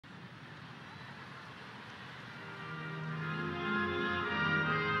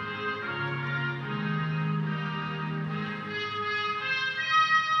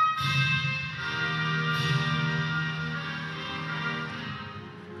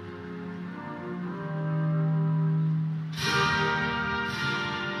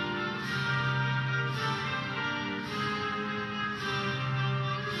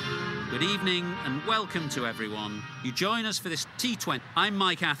Good evening and welcome to everyone. You join us for this T20. I'm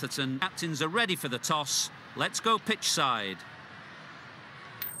Mike Atherton. Captains are ready for the toss. Let's go pitch side.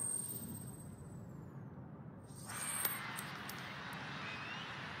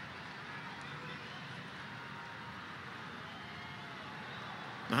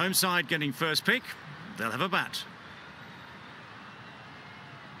 The home side getting first pick. They'll have a bat.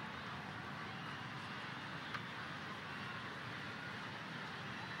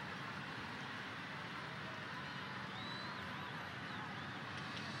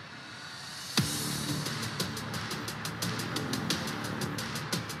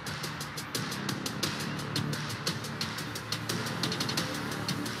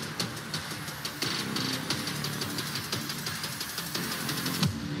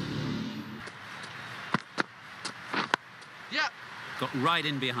 Got right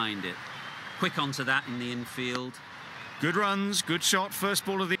in behind it. Quick onto that in the infield. Good runs, good shot, first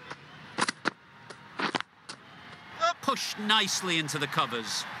ball of the... Pushed nicely into the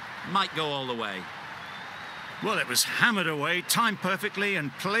covers. Might go all the way. Well, it was hammered away, timed perfectly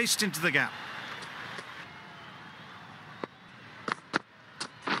and placed into the gap.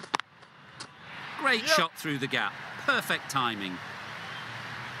 Great shot through the gap. Perfect timing.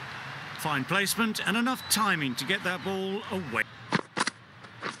 Fine placement and enough timing to get that ball away.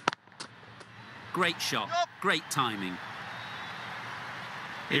 Great shot. Great timing.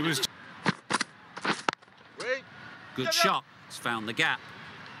 It was... Good shot. It's found the gap.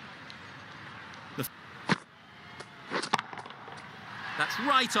 That's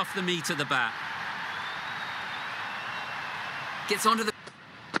right off the meat of the bat. Gets onto the...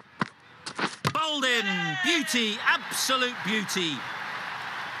 Bowled in. Beauty. Absolute beauty.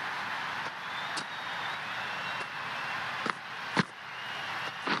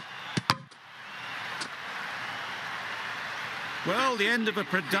 Well, the end of a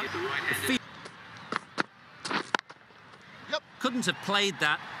productive... Couldn't have played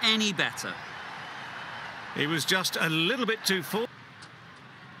that any better. It was just a little bit too full.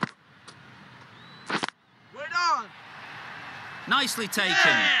 Nicely taken.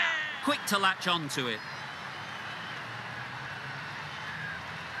 Quick to latch onto it.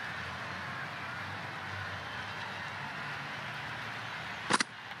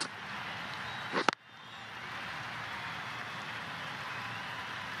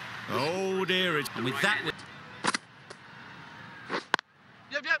 Oh dear, and with that...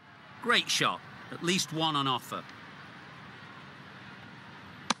 Great shot. At least one on offer.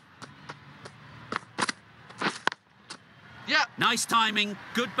 Nice timing,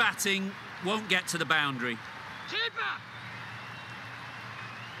 good batting, won't get to the boundary.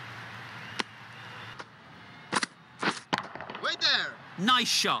 Wait there. Nice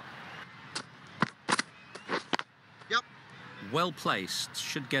shot. Well placed,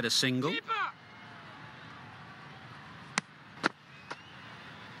 should get a single.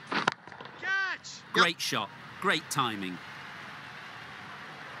 Great shot, great timing.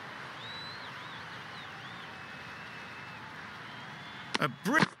 A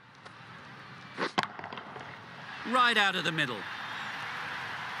brick. Right out of the middle.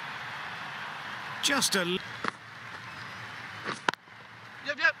 Just a...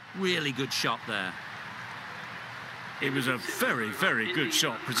 Really good shot there. It was a very, very good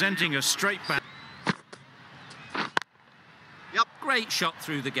shot, presenting a straight bat. Great shot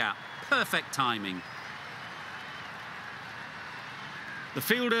through the gap. Perfect timing. The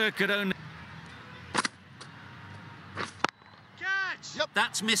fielder could only...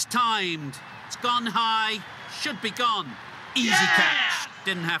 That's mistimed. It's gone high. Should be gone. Easy catch.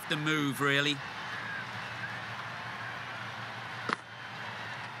 Didn't have to move, really.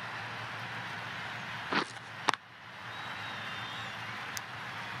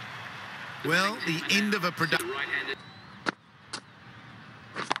 Well, the end of a production.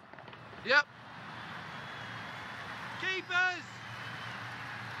 Keepers!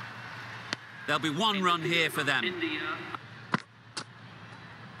 There'll be one run here for them.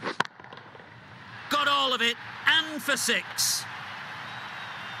 Got all of it, and for 6.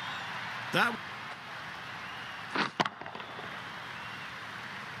 That...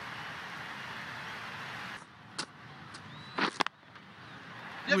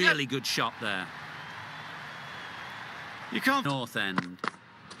 Really good shot there. You can't... North end.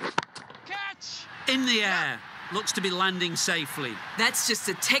 Catch! In the air. Looks to be landing safely. That's just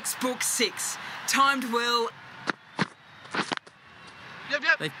a textbook 6. Timed well.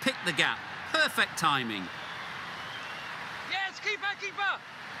 They've picked the gap. Perfect timing. Yes, keeper.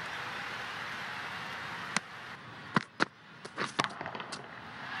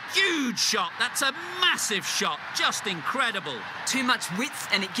 Huge Huge shot. That's a massive shot. Just incredible. Too much width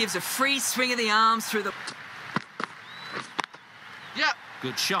and it gives a free swing of the arms through the... Yep.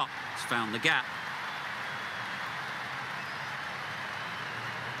 Good shot. It's found the gap.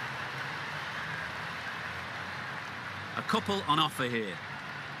 A couple on offer here.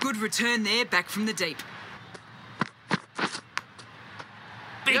 Good return there, back from the deep.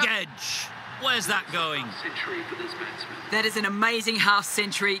 Big Yep. edge. Where's that going? That is an amazing half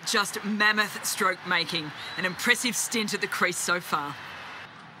century, just mammoth stroke making. An impressive stint at the crease so far.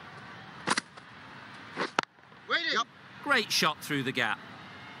 Waiting. Yep. Great shot through the gap.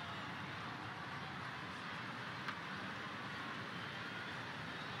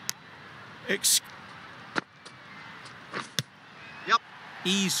 Yep.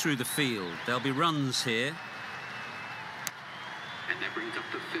 Ease through the field. There'll be runs here. And that brings up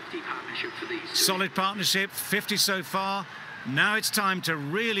the 50 partnership for these two. Solid partnership, 50 so far. Now it's time to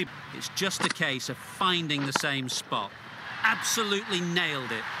really... It's just a case of finding the same spot. Absolutely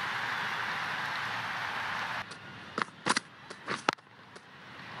nailed it.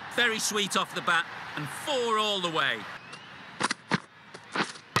 Very sweet off the bat, and 4 all the way.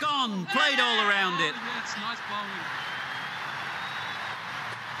 Gone, played all around it. Yes, nice bowling.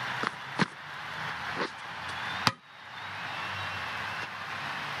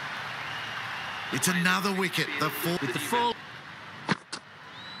 It's another wicket. The fourth. With the full...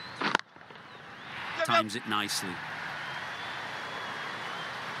 Times it nicely.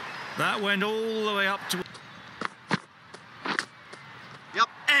 That went all the way up to... Yep.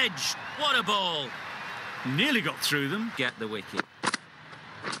 Edge, what a ball. Nearly got through them. Get the wicket.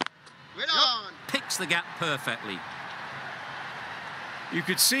 Wait on. Picks the gap perfectly. You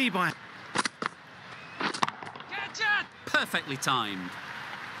could see by... Catch it! Perfectly timed.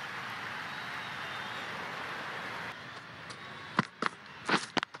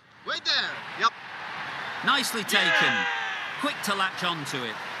 Wait there. Yep. Nicely taken. Quick to latch onto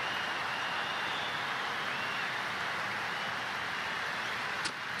it.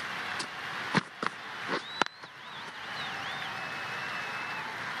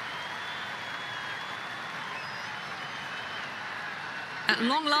 At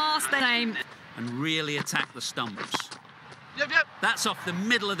long last, they aim. And really attack the stumps. Yep. Yep. That's off the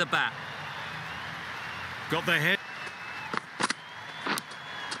middle of the bat. Got their head.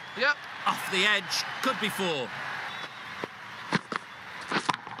 Yep. Off the edge. Could be 4.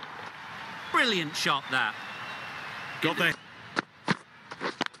 Brilliant shot, that. Got their...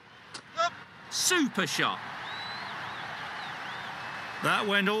 Yep. Super shot. That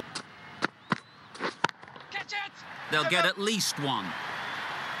went all... Catch it! They'll get at least 1.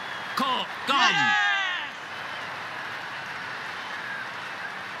 Caught. Gone.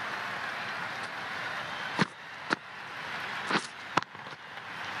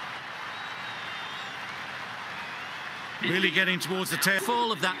 Really getting towards the tail.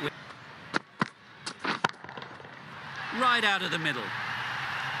 Fall of that wicket. Right out of the middle.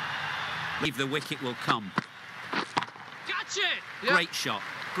 Believe the wicket will come. Catch it! Yep. Great shot.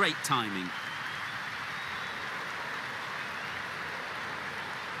 Great timing.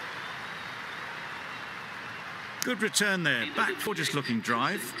 Good return there. Back for just looking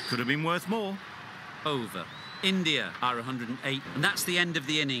drive. Could have been worth more. Over. India are 108, and that's the end of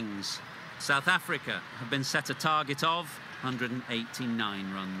the innings. South Africa have been set a target of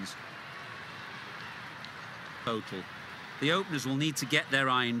 189 runs. Total. The openers will need to get their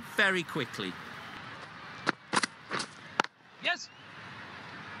iron very quickly. Yes!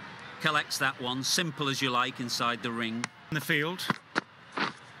 Collects that one, simple as you like, inside the ring. In the field.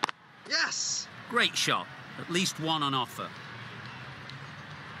 Yes. Great shot. At least 1 on offer.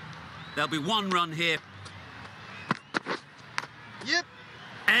 There'll be 1 run here. Yep.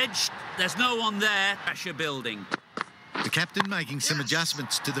 Edged. There's no one there. Pressure building. The captain making some Yes.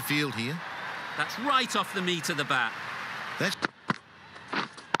 adjustments to the field here. That's right off the meat of the bat. That's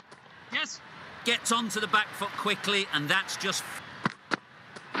Yes! Gets onto the back foot quickly, and that's just...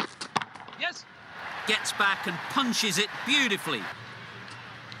 Yes! Gets back and punches it beautifully.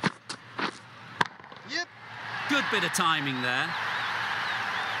 yep. Good bit of timing there.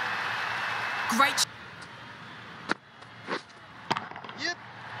 Great. Yep.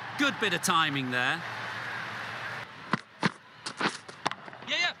 Good bit of timing there.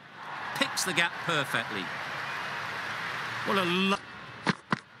 Yeah! Picks the gap perfectly. Well,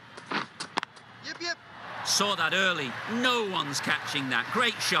 Yep. Saw that early. No one's catching that.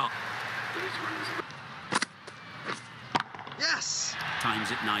 Great shot. Yes.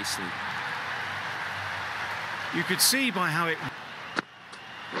 Times it nicely. you could see by how it...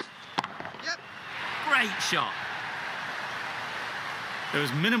 Yep. Great shot. There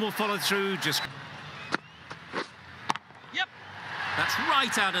was minimal follow-through, just... Yep. That's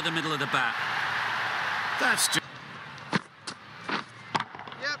right out of the middle of the bat. That's just...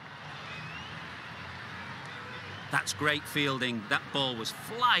 Yep. That's great fielding. That ball was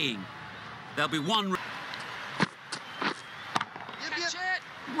flying. There'll be one Catch it.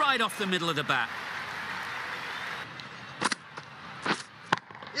 right off the middle of the bat.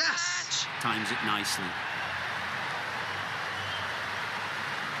 Yes. Times it nicely.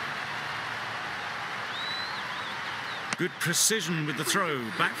 Good precision with the throw,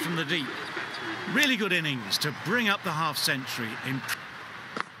 back from the deep. Really good innings to bring up the half-century in...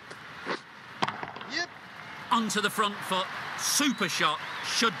 Yep. Onto the front foot. Super shot.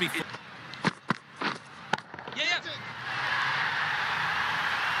 Should be... Yeah, yeah.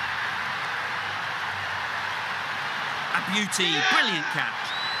 A beauty. Brilliant catch.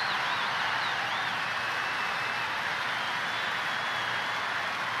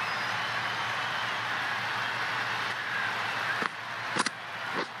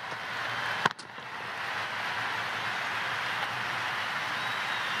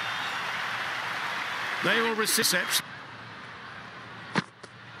 They will receive...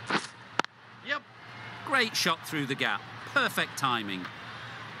 Yep. Great shot through the gap. Perfect timing.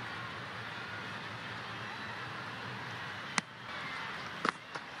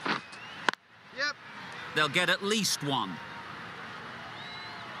 Yep. They'll get at least one.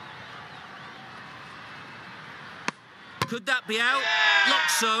 Could that be out?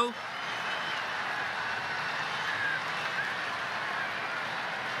 Looks so.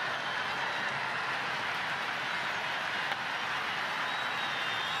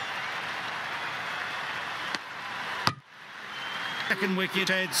 Second wicket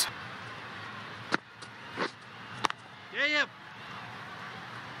heads. Yeah, yep.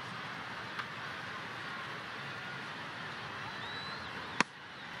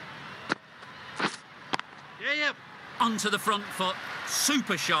 Yeah, yep. Onto the front foot.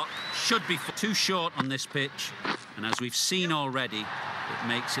 Super shot. Should be too short on this pitch. And as we've seen already, it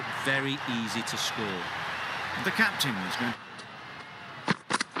makes it very easy to score. The captain was going...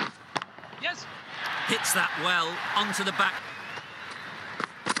 Yes. Hits that well. Onto the back.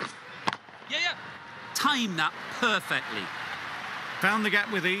 Yeah, yeah. Time that perfectly. Found the gap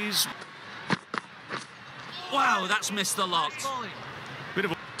with ease. Wow, that's missed the lot. Nice bowling. Bit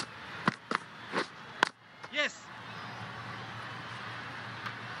of... Yes.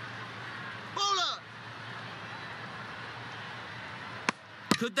 Bowler.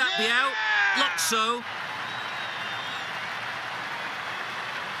 Could that be out? Looks so.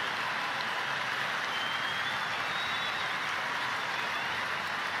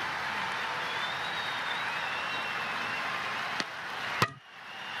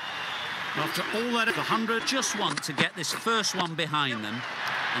 After all that, the 100... Just want to get this first one behind them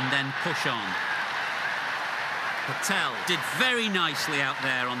and then push on. Patel did very nicely out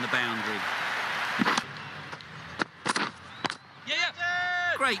there on the boundary. Yeah,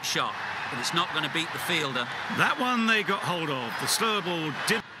 yeah. Great shot, but it's not going to beat the fielder. That one they got hold of. The slower ball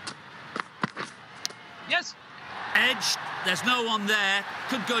did... Yes. Edge, there's no one there.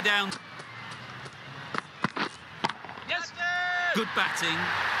 Could go down. Yes. Good batting.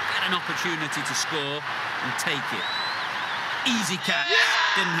 Get an opportunity to score and take it. Easy catch.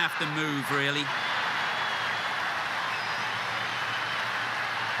 Didn't have to move, really.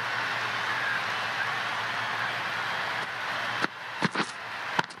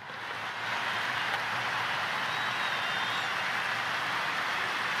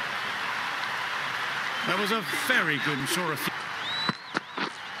 That was a very good and sure...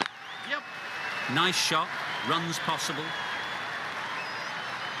 Yep. Nice shot. Runs possible.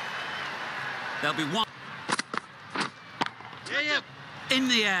 There'll be one. Yeah, yep. In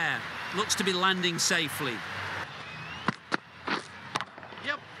the air. Looks to be landing safely.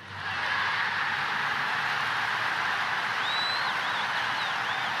 Yep.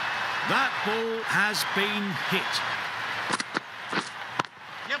 That ball has been hit.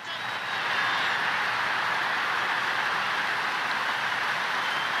 Yep.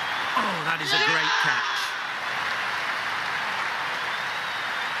 Oh, that is a great catch.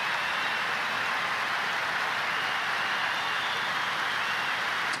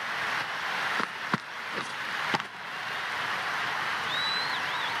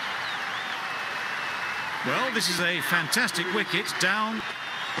 Well, this is a fantastic wicket down.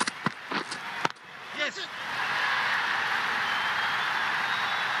 Yes.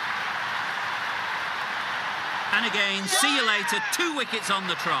 And again, see you later. 2 wickets on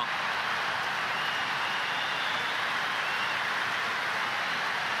the trot.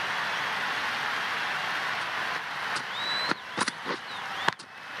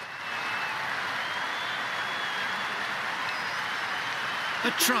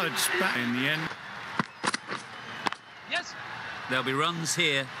 A trudge back in the end. Yes. There'll be runs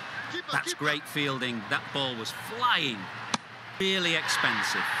here. That's great fielding. That ball was flying. Really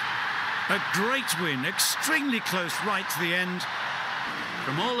expensive. A great win, extremely close right to the end.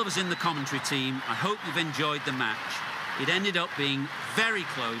 From all of us in the commentary team, I hope you've enjoyed the match. It ended up being very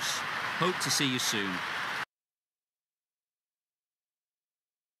close. Hope to see you soon.